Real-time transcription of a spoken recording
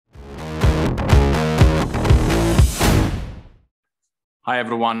Hi,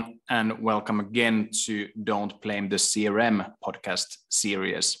 everyone, and welcome again to Don't Blame the CRM podcast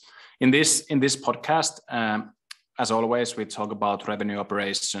series. In this podcast, as always, we talk about revenue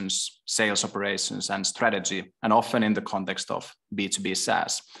operations, sales operations, and strategy, and often in the context of B2B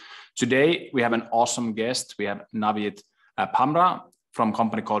SaaS. Today, we have an awesome guest. We have Navjit Bhamra from a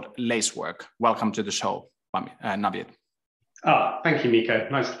company called Lacework. Welcome to the show, Navjit. Thank you, Miko.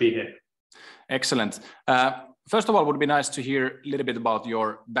 Nice to be here. Excellent. First of all, it would be nice to hear a little bit about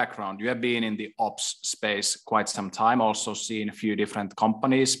your background. You have been in the ops space quite some time, also seen a few different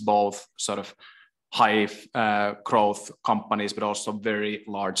companies, both sort of high growth companies, but also very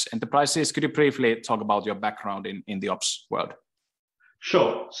large enterprises. Could you briefly talk about your background in the ops world?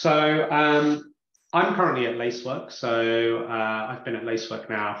 Sure. So I'm currently at Lacework. So I've been at Lacework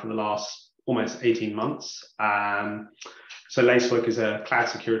now for the last almost 18 months. So Lacework is a cloud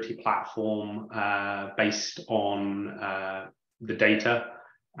security platform based on the data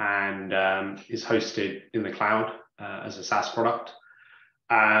and is hosted in the cloud as a SaaS product.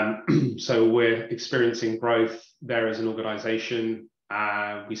 So we're experiencing growth there as an organization.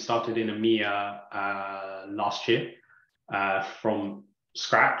 We started in EMEA last year from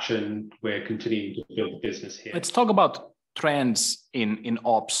scratch, and we're continuing to build the business here. Let's talk about trends in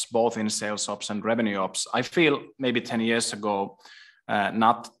ops, both in sales ops and revenue ops. I feel maybe 10 years ago,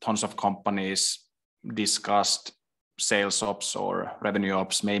 not tons of companies discussed sales ops or revenue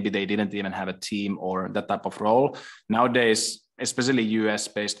ops. Maybe they didn't even have a team or that type of role. Nowadays, especially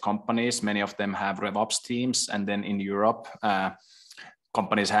US-based companies, many of them have RevOps teams. And then in Europe,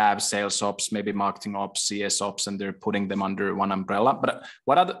 companies have sales ops, maybe marketing ops, CS ops, and they're putting them under one umbrella. But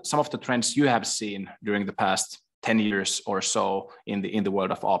what are some of the trends you have seen during the past 10 years or so in the world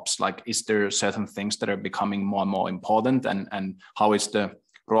of ops? Like, is there certain things that are becoming more and more important, and how is the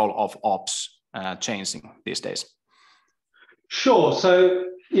role of ops changing these days? Sure. So,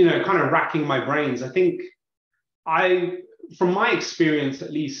 kind of racking my brains, I think from my experience,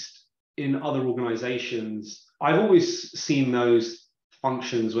 at least in other organizations, I've always seen those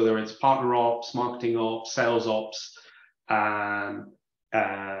functions, whether it's partner ops, marketing ops, sales ops,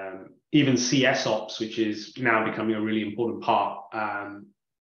 even CS ops, which is now becoming a really important part.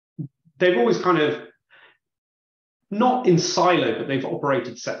 They've always kind of, not in silo, but they've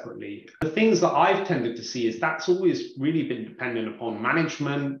operated separately. The things that I've tended to see is that's always really been dependent upon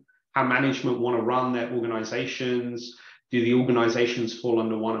management, how management want to run their organizations. Do the organizations fall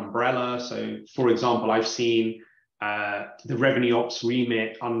under one umbrella? So, for example, I've seen the revenue ops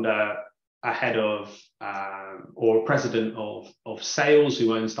remit under a head of or a president of sales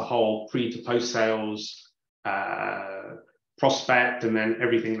who owns the whole pre to post sales prospect, and then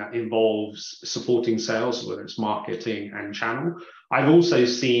everything that involves supporting sales, whether it's marketing and channel. I've also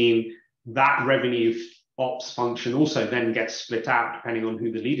seen that revenue ops function also then get split out depending on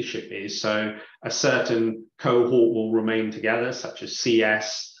who the leadership is. So a certain cohort will remain together, such as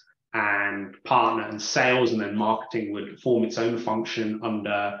CS and partner and sales, and then marketing would form its own function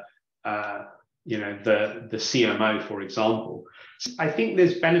under the CMO, for example. I think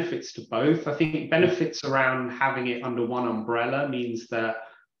there's benefits to both. I think benefits around having it under one umbrella means that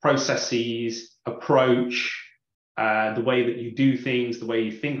processes, approach, the way that you do things, the way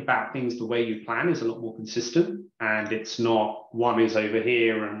you think about things, the way you plan is a lot more consistent, and it's not one is over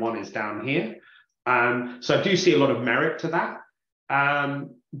here and one is down here. So I do see a lot of merit to that.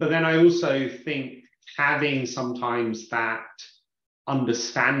 But then I also think having sometimes that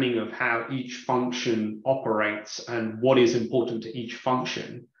understanding of how each function operates and what is important to each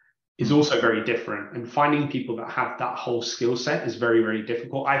function is also very different. And finding people that have that whole skill set is very, very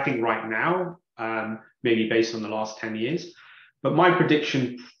difficult, I think, right now, maybe based on the last 10 years. But my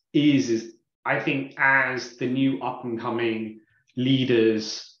prediction is I think as the new up and coming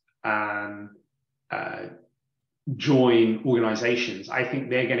leaders join organizations, I think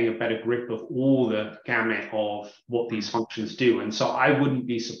they're getting a better grip of all the gamut of what these functions do. And so I wouldn't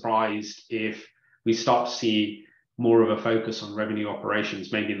be surprised if we start to see more of a focus on revenue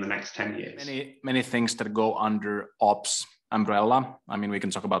operations maybe in the next 10 years. Many things that go under ops umbrella. I mean, we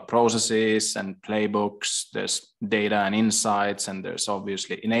can talk about processes and playbooks, there's data and insights, and there's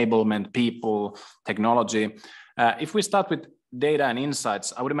obviously enablement, people, technology. If we start with data and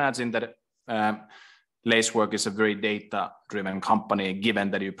insights, I would imagine that Lacework is a very data-driven company, given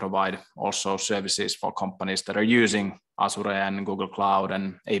that you provide also services for companies that are using Azure and Google Cloud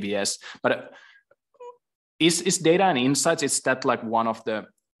and AWS. But is data and insights, is that like one of the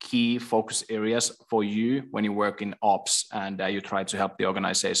key focus areas for you when you work in ops and you try to help the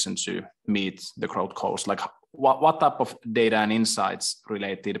organization to meet the growth goals? Like what type of data and insights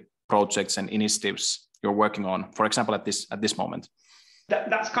related projects and initiatives you're working on, for example, at this moment?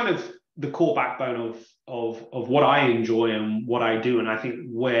 That's kind of the core backbone of what I enjoy and what I do, and I think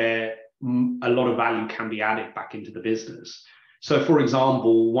where a lot of value can be added back into the business. So, for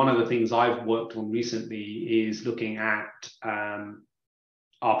example, one of the things I've worked on recently is looking at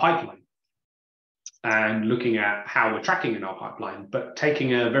our pipeline and looking at how we're tracking in our pipeline, but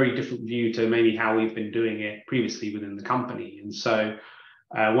taking a very different view to maybe how we've been doing it previously within the company. And so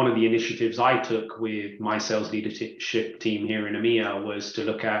one of the initiatives I took with my sales leadership team here in EMEA was to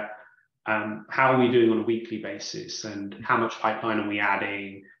look at how are we doing on a weekly basis, and how much pipeline are we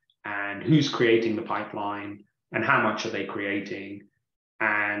adding, and who's creating the pipeline, and how much are they creating,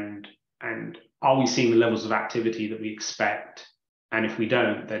 and are we seeing the levels of activity that we expect? And if we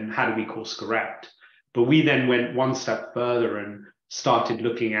don't, then how do we course correct? But we then went one step further and started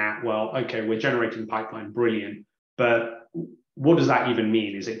looking at, well, okay, we're generating pipeline, brilliant, but what does that even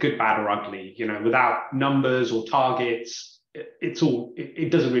mean? Is it good, bad, or ugly? You know, without numbers or targets, it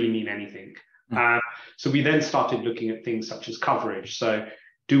doesn't really mean anything. So we then started looking at things such as coverage. So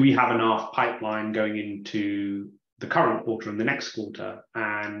do we have enough pipeline going into the current quarter and the next quarter?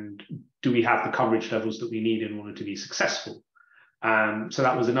 And do we have the coverage levels that we need in order to be successful? So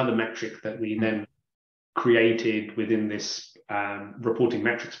that was another metric that we then created within this reporting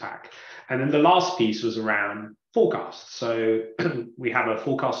metrics pack. And then the last piece was around forecasts. So we have a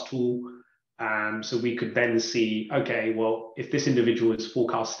forecast tool. So we could then see, okay, well, if this individual is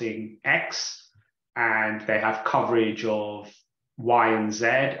forecasting X and they have coverage of Y and Z,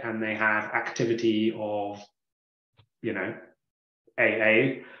 and they have activity of, you know,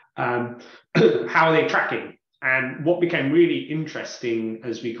 AA, how are they tracking? And what became really interesting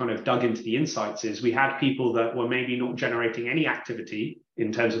as we kind of dug into the insights is we had people that were maybe not generating any activity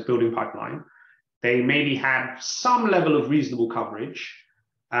in terms of building pipeline. They maybe had some level of reasonable coverage,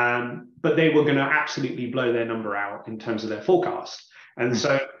 but they were going to absolutely blow their number out in terms of their forecast. And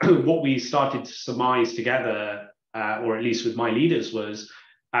so what we started to surmise together, or at least with my leaders, was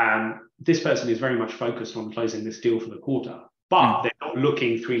this person is very much focused on closing this deal for the quarter, but they're not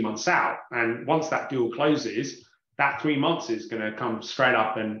looking 3 months out. And once that deal closes, that 3 months is going to come straight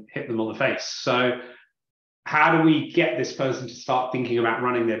up and hit them on the face. So how do we get this person to start thinking about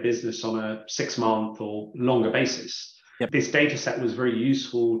running their business on a 6-month or longer basis? Yep. This data set was very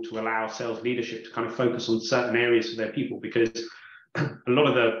useful to allow sales leadership to kind of focus on certain areas for their people, because a lot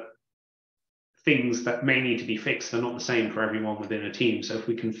of the things that may need to be fixed are not the same for everyone within a team. So if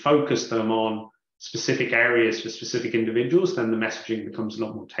we can focus them on specific areas for specific individuals, then the messaging becomes a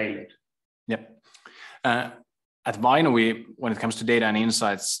lot more tailored. Yep. At Vine, when it comes to data and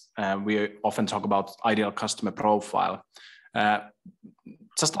insights, we often talk about ideal customer profile.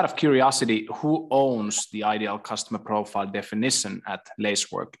 Just out of curiosity, who owns the ideal customer profile definition at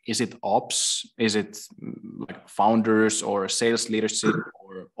Lacework? Is it ops? Is it like founders or sales leadership,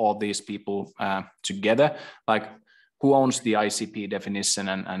 or all these people together? Like, who owns the ICP definition,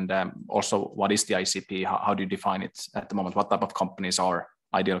 and also what is the ICP? How do you define it at the moment? What type of companies are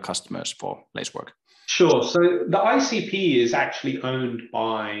ideal customers for Lacework? Sure. So the ICP is actually owned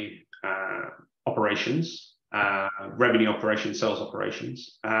by operations. Revenue operations, sales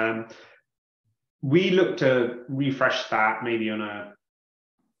operations. We look to refresh that maybe on a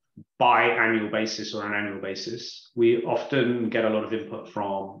biannual basis or an annual basis. We often get a lot of input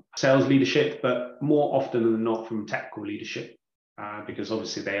from sales leadership, but more often than not from technical leadership, because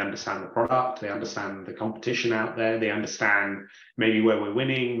obviously they understand the product, they understand the competition out there, they understand maybe where we're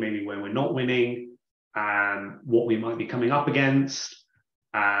winning, maybe where we're not winning, what we might be coming up against.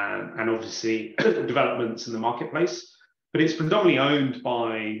 And obviously developments in the marketplace, but it's predominantly owned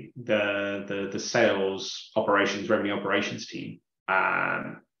by the sales operations, revenue operations team.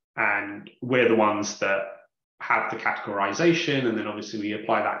 And we're the ones that have the categorization, and then obviously we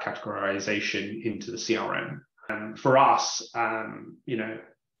apply that categorization into the CRM. And for us, you know,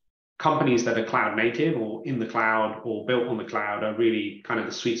 companies that are cloud native or in the cloud or built on the cloud are really kind of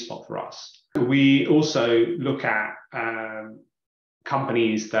the sweet spot for us. We also look at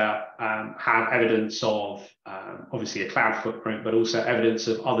companies that have evidence of obviously a cloud footprint, but also evidence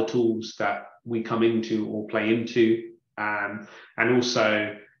of other tools that we come into or play into, and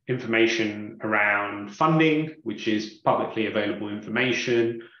also information around funding, which is publicly available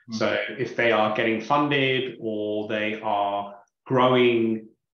information. Mm-hmm. So if they are getting funded or they are growing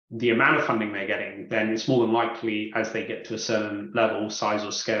the amount of funding they're getting, then it's more than likely as they get to a certain level, size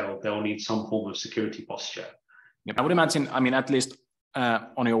or scale, they'll need some form of security posture. Yep. I would imagine, I mean, at least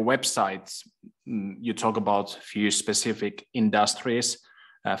on your website, you talk about a few specific industries,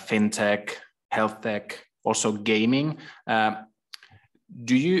 fintech, health tech, also gaming.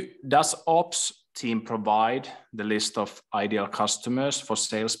 Does ops team provide the list of ideal customers for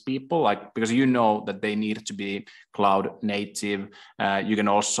salespeople? Like, because you know that they need to be cloud native. You can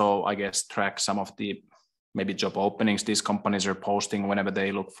also, I guess, track some of the maybe job openings these companies are posting whenever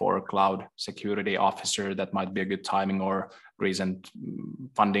they look for a cloud security officer. That might be a good timing or recent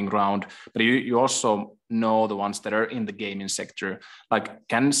funding round. But you also know the ones that are in the gaming sector. Like,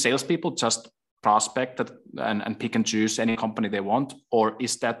 can salespeople just prospect that and pick and choose any company they want, or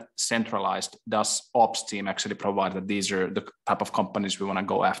is that centralized? Does ops team actually provide that these are the type of companies we want to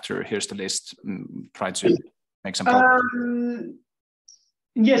go after? Here's the list. Try to make some progress.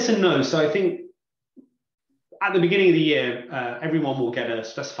 Yes and no. So I think at the beginning of the year, everyone will get a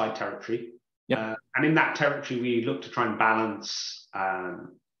specified territory. Yep. And in that territory, we look to try and balance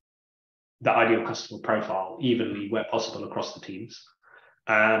the ideal customer profile evenly where possible across the teams.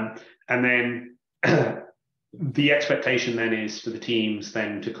 And then the expectation then is for the teams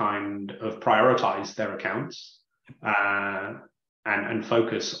then to kind of prioritize their accounts and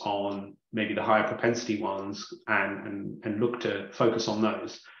focus on maybe the higher propensity ones and look to focus on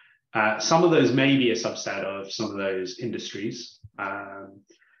those. Some of those may be a subset of some of those industries,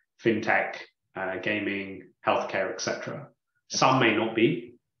 fintech, gaming, healthcare, etc. Some may not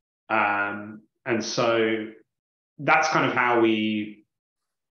be. And so that's kind of how we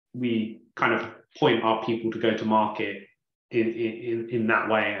kind of point our people to go to market in that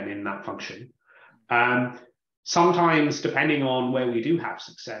way and in that function. Sometimes, depending on where we do have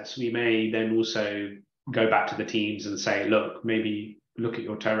success, we may then also go back to the teams and say, look, maybe look at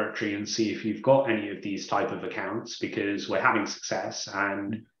your territory and see if you've got any of these type of accounts, because we're having success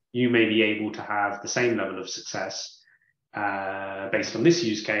and you may be able to have the same level of success based on this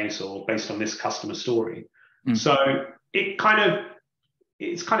use case or based on this customer story. So it's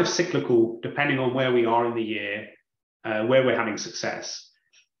kind of cyclical depending on where we are in the year, where we're having success.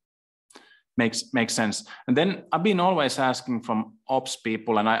 Makes sense. And then I've been always asking from ops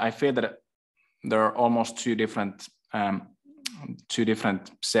people, and I feel that there are almost two different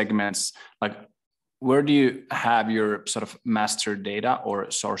segments. Like, where do you have your sort of master data or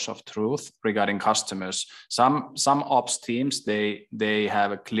source of truth regarding customers? Some ops teams, they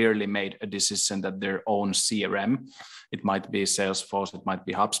have clearly made a decision that their own CRM, it might be Salesforce, it might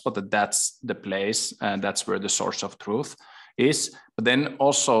be HubSpot, that's the place and that's where the source of truth is. But then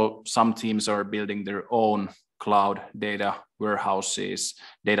also some teams are building their own cloud data warehouses,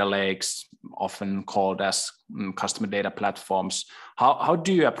 data lakes, often called as customer data platforms. How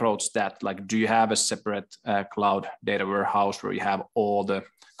do you approach that? Like, do you have a separate cloud data warehouse where you have all the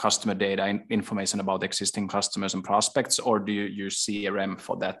customer data information about existing customers and prospects, or do you use CRM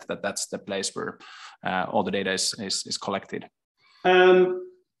for that? That's the place where all the data is collected?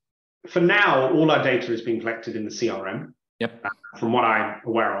 For now, all our data is being collected in the CRM. Yep. From what I'm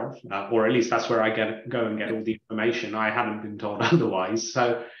aware of, or at least that's where I go and get all the information. I haven't been told otherwise.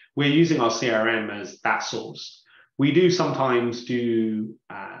 So we're using our CRM as that source. We do sometimes do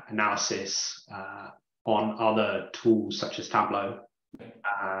analysis on other tools such as Tableau,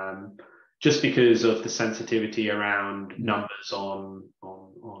 just because of the sensitivity around numbers on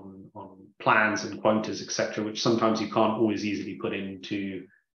plans and quotas, etc., which sometimes you can't always easily put into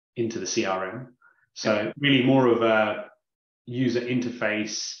the CRM. So really more of a user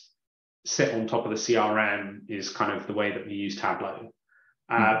interface sit on top of the CRM is kind of the way that we use Tableau.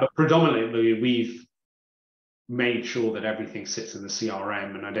 But predominantly, we've made sure that everything sits in the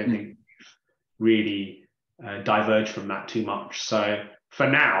CRM, and I don't think we've really diverged from that too much. So for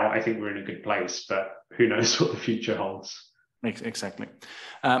now, I think we're in a good place, but who knows what the future holds. Exactly.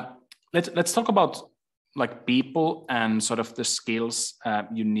 Let's talk about like people and sort of the skills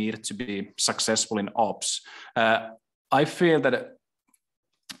you need to be successful in ops. I feel that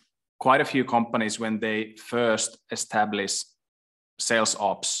quite a few companies, when they first establish sales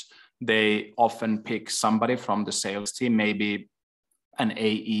ops, they often pick somebody from the sales team, maybe an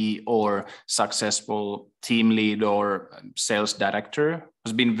AE or successful team lead or sales director,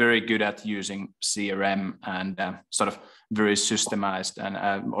 who's been very good at using CRM and sort of very systemized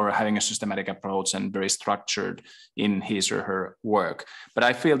and or having a systematic approach and very structured in his or her work. But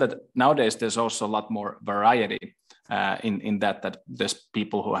I feel that nowadays there's also a lot more variety in that there's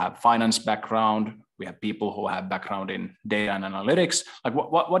people who have finance background, we have people who have background in data and analytics. Like,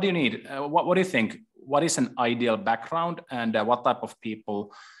 what do you need? What do you think? What is an ideal background, and what type of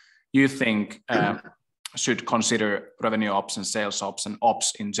people you think should consider revenue ops and sales ops and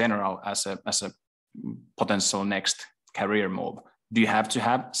ops in general as a potential next career move? Do you have to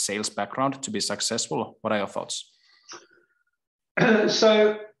have sales background to be successful? What are your thoughts?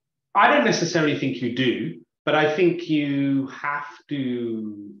 So I don't necessarily think you do, but I think you have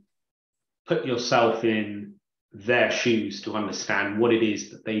to put yourself in their shoes to understand what it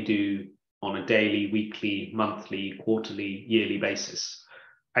is that they do on a daily, weekly, monthly, quarterly, yearly basis.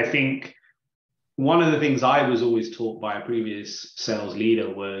 I think one of the things I was always taught by a previous sales leader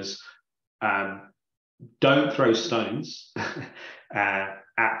was don't throw stones at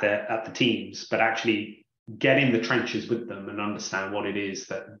the teams, but actually get in the trenches with them and understand what it is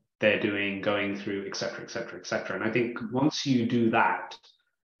that they're doing, going through, et cetera, et cetera, et cetera. And I think once you do that,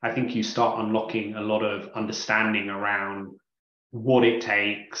 I think you start unlocking a lot of understanding around what it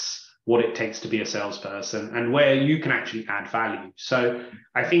takes to be a salesperson and where you can actually add value. So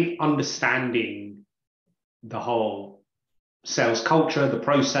I think understanding the whole sales culture, the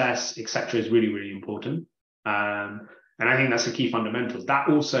process, etc., is really, really important. And I think that's a key fundamental. That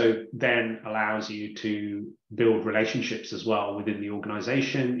also then allows you to build relationships as well within the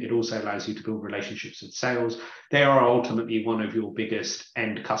organization. It also allows you to build relationships with sales. They are ultimately one of your biggest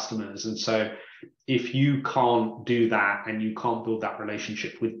end customers. And so if you can't do that and you can't build that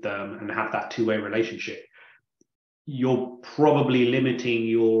relationship with them and have that two-way relationship, you're probably limiting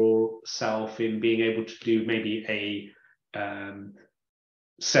yourself in being able to do maybe a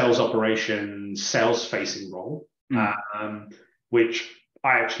sales operations, sales-facing role, which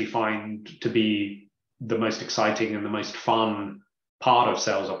I actually find to be the most exciting and the most fun part of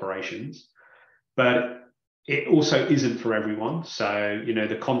sales operations. But it also isn't for everyone. So,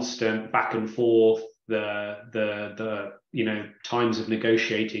 the constant back and forth, the times of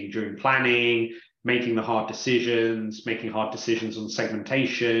negotiating during planning, making the hard decisions, making hard decisions on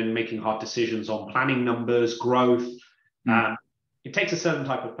segmentation, making hard decisions on planning numbers, growth. It takes a certain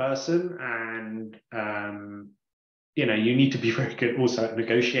type of person, and you need to be very good also at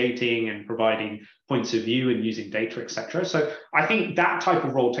negotiating and providing points of view and using data, etc. So I think that type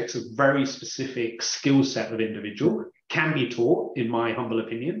of role takes a very specific skill set of individual, can be taught, in my humble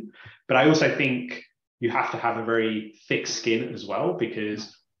opinion. But I also think you have to have a very thick skin as well,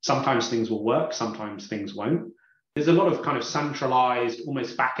 because sometimes things will work, sometimes things won't. There's a lot of kind of centralized,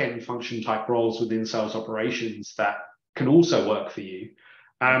 almost back-end function type roles within sales operations that can also work for you.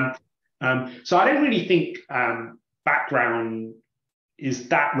 So I don't really think background is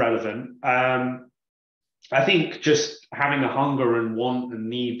that relevant. I think just having a hunger and want and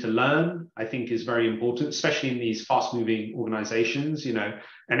need to learn, I think, is very important, especially in these fast-moving organizations. An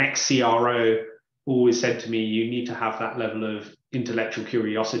ex-CRO always said to me, you need to have that level of intellectual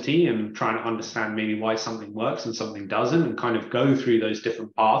curiosity and trying to understand maybe why something works and something doesn't, and kind of go through those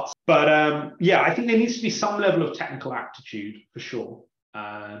different paths. But I think there needs to be some level of technical aptitude for sure.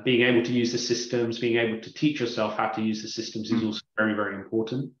 Being able to use the systems, being able to teach yourself how to use the systems is also very, very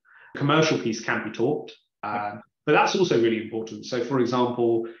important. The commercial piece can be taught, but that's also really important. So, for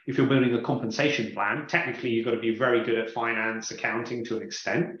example, if you're building a compensation plan, technically you've got to be very good at finance, accounting to an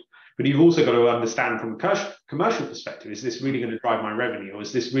extent. But you've also got to understand from a commercial perspective, is this really going to drive my revenue? Or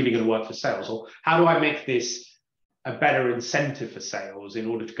is this really going to work for sales? Or how do I make this a better incentive for sales in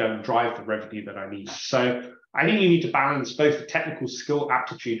order to go and drive the revenue that I need? So I think you need to balance both the technical skill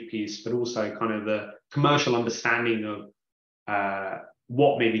aptitude piece, but also kind of the commercial understanding of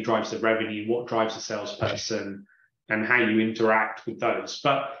what maybe drives the revenue, what drives the salesperson, and how you interact with those.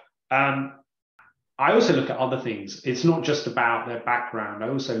 But I also look at other things. It's not just about their background. I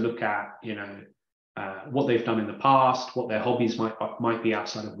also look at, what they've done in the past, what their hobbies might be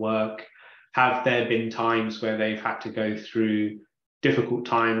outside of work. Have there been times where they've had to go through difficult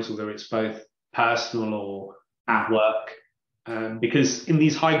times, whether it's both personal or at work? Because in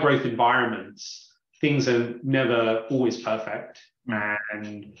these high growth environments, things are never always perfect,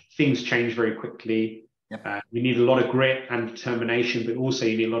 and things change very quickly. You need a lot of grit and determination, but also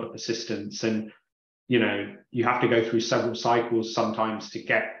you need a lot of persistence. And you have to go through several cycles sometimes to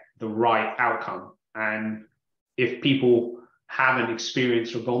get the right outcome. And if people haven't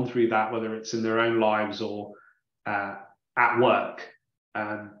experienced or gone through that, whether it's in their own lives or at work,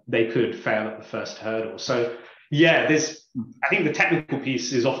 they could fail at the first hurdle. So I think the technical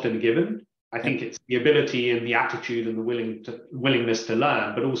piece is often a given. I think it's the ability and the attitude and the willingness to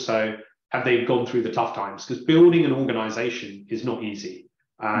learn, but also have they gone through the tough times? Because building an organization is not easy.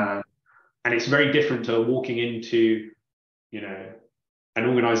 And it's very different to walking into, an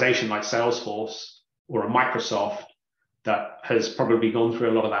organization like Salesforce or a Microsoft that has probably gone through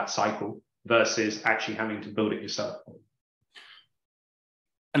a lot of that cycle versus actually having to build it yourself.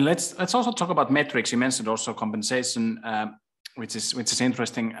 And let's also talk about metrics. You mentioned also compensation, which is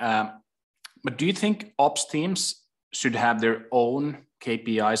interesting. But do you think ops teams should have their own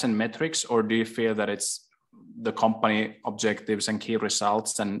KPIs and metrics, or do you feel that it's the company objectives and key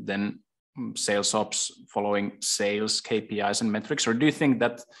results, and then sales ops following sales KPIs and metrics, or do you think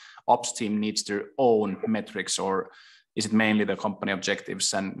that ops team needs their own metrics, or is it mainly the company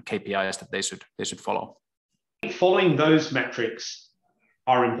objectives and KPIs that they should follow? Following those metrics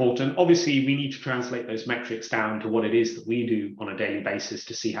are important. Obviously, we need to translate those metrics down to what it is that we do on a daily basis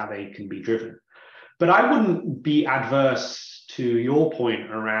to see how they can be driven. But I wouldn't be adverse to your point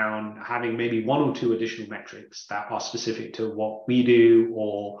around having maybe one or two additional metrics that are specific to what we do,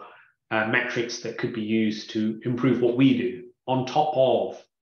 or metrics that could be used to improve what we do on top of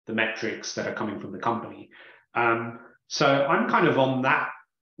the metrics that are coming from the company. So I'm kind of on that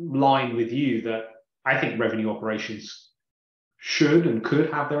line with you, that I think revenue operations should and could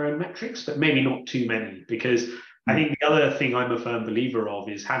have their own metrics, but maybe not too many, because I think the other thing I'm a firm believer of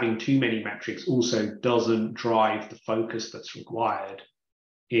is having too many metrics also doesn't drive the focus that's required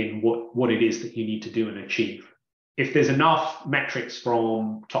in what it is that you need to do and achieve. If there's enough metrics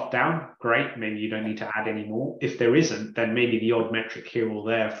from top down, great, maybe you don't need to add any more. If there isn't, then maybe the odd metric here or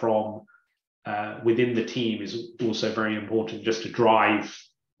there from within the team is also very important, just to drive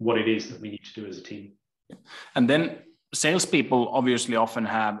what it is that we need to do as a team. And then salespeople obviously often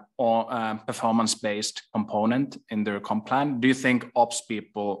have a performance-based component in their comp plan. Do you think ops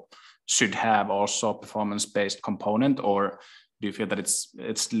people should have also a performance-based component, or do you feel that it's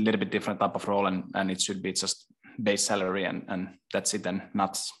a little bit different type of role and it should be just base salary and that's it, and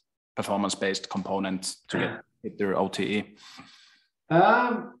not performance-based component to get their OTE?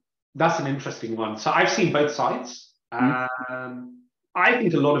 That's an interesting one. So I've seen both sides. I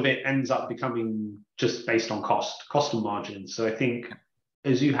think a lot of it ends up becoming just based on cost and margin. So I think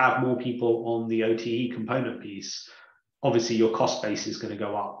as you have more people on the OTE component piece, obviously your cost base is going to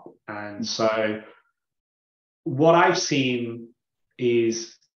go up. And so what I've seen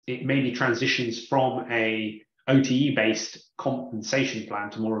is it maybe transitions from a OTE-based compensation plan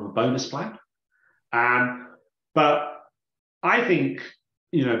to more of a bonus plan. But I think,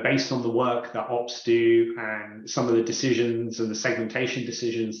 based on the work that ops do and some of the decisions and the segmentation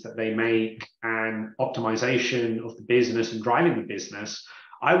decisions that they make and optimization of the business and driving the business,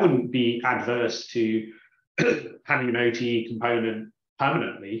 I wouldn't be adverse to having an OTE component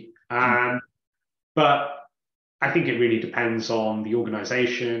permanently. But I think it really depends on the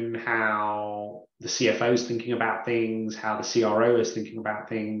organization, how the CFO is thinking about things, how the CRO is thinking about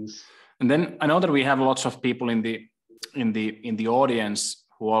things. And then I know that we have lots of people in the audience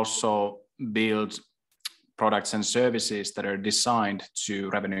who also build products and services that are designed to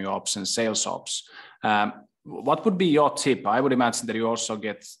revenue ops and sales ops. What would be your tip? I would imagine that you also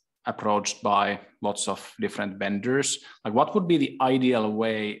get approached by lots of different vendors. Like, what would be the ideal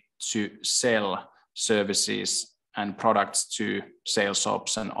way to sell services and products to sales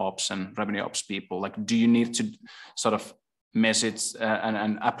ops and revenue ops people? Like, do you need to sort of message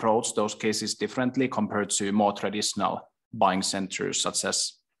and approach those cases differently compared to more traditional buying centers such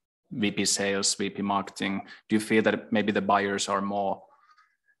as VP sales, VP marketing? Do you feel that maybe the buyers are more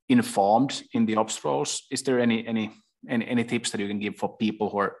informed in the ops roles? Is there any tips that you can give for people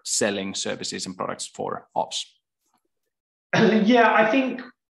who are selling services and products for ops? Yeah, I think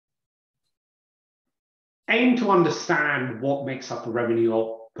aim to understand what makes up a revenue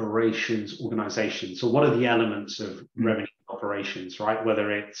operations organization. So what are the elements of revenue operations, right?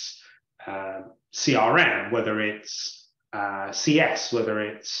 Whether it's CRM, whether it's CS, whether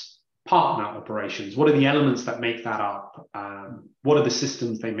it's partner operations, what are the elements that make that up? What are the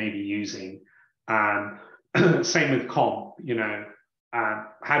systems they may be using? Same with comp,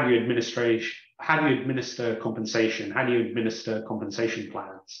 how do you administer compensation? How do you administer compensation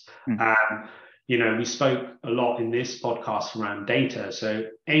plans? We spoke a lot in this podcast around data. So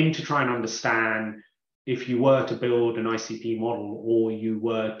aim to try and understand, if you were to build an ICP model or you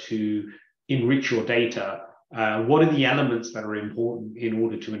were to enrich your data, what are the elements that are important in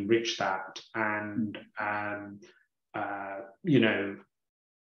order to enrich that? And,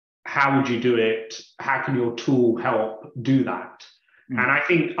 how would you do it? How can your tool help do that? And I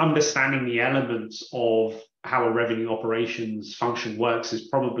think understanding the elements of how a revenue operations function works is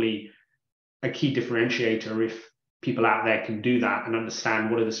probably a key differentiator if people out there can do that and understand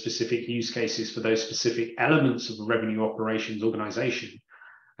what are the specific use cases for those specific elements of a revenue operations organization,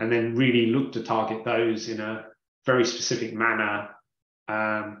 and then really look to target those in a very specific manner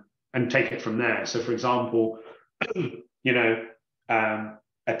and take it from there. So for example,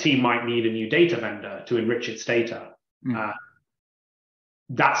 a team might need a new data vendor to enrich its data.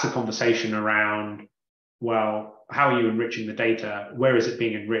 That's a conversation around, well, how are you enriching the data? Where is it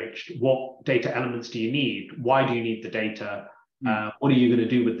being enriched? What data elements do you need? Why do you need the data? What are you going to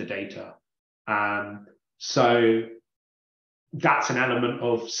do with the data? So that's an element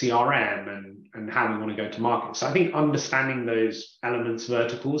of CRM and how we want to go to market. So I think understanding those elements,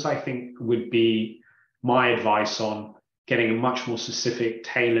 verticals, I think would be my advice on getting a much more specific,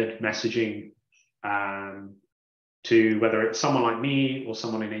 tailored messaging to whether it's someone like me or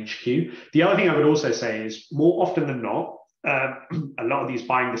someone in HQ. The other thing I would also say is more often than not, a lot of these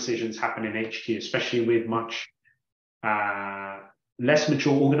buying decisions happen in HQ, especially with much less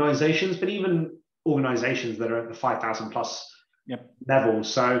mature organizations, but even organizations that are at the 5,000 plus level.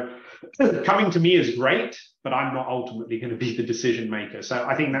 So coming to me is great, but I'm not ultimately going to be the decision maker. So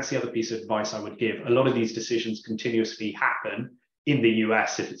I think that's the other piece of advice I would give. A lot of these decisions continuously happen in the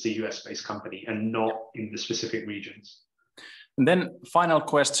US if it's a US-based company and not in the specific regions. And then final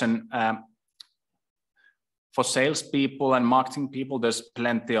question. For salespeople and marketing people, there's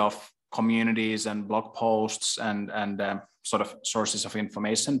plenty of communities and blog posts and sort of sources of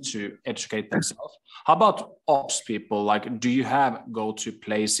information to educate themselves. How about ops people? Like, do you have go-to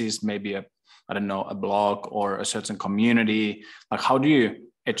places, maybe a blog or a certain community? Like, how do you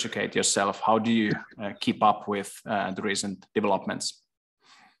educate yourself? How do you keep up with the recent developments?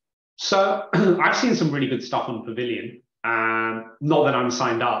 So I've seen some really good stuff on Pavilion. Not that I'm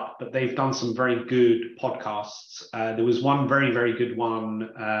signed up, but they've done some very good podcasts. There was one very, very good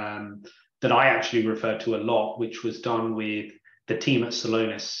one that I actually referred to a lot, which was done with the team at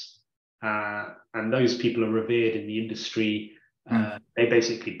Celonis. And those people are revered in the industry. They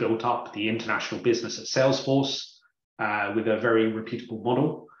basically built up the international business at Salesforce with a very repeatable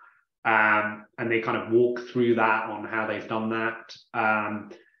model. And they kind of walk through that on how they've done that.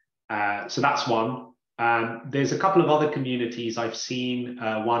 So that's one. There's a couple of other communities I've seen.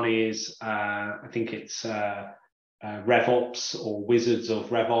 One is, I think it's RevOps or Wizards of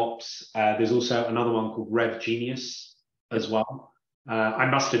RevOps. There's also another one called RevGenius as well. I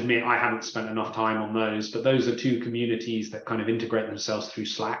must admit, I haven't spent enough time on those, but those are two communities that kind of integrate themselves through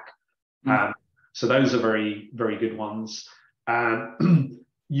Slack. So those are very, very good ones.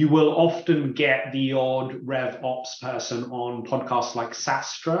 You will often get the odd RevOps person on podcasts like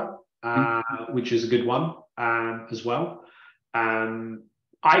Sastra, which is a good one as well.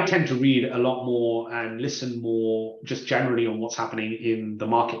 I tend to read a lot more and listen more just generally on what's happening in the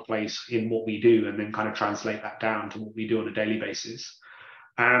marketplace in what we do, and then kind of translate that down to what we do on a daily basis.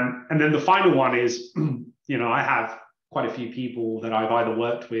 And then the final one is, I have quite a few people that I've either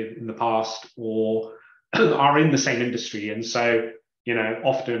worked with in the past or are in the same industry. And so,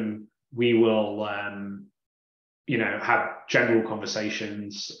 often we will, have general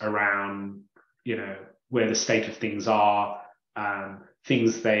conversations around, where the state of things are,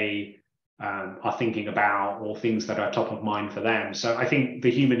 things they are thinking about, or things that are top of mind for them. So I think the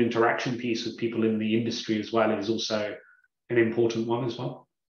human interaction piece with people in the industry as well is also an important one as well.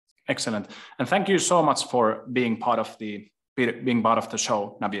 Excellent. And thank you so much for being part of the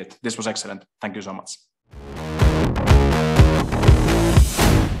show, Navjit. This was excellent. Thank you so much.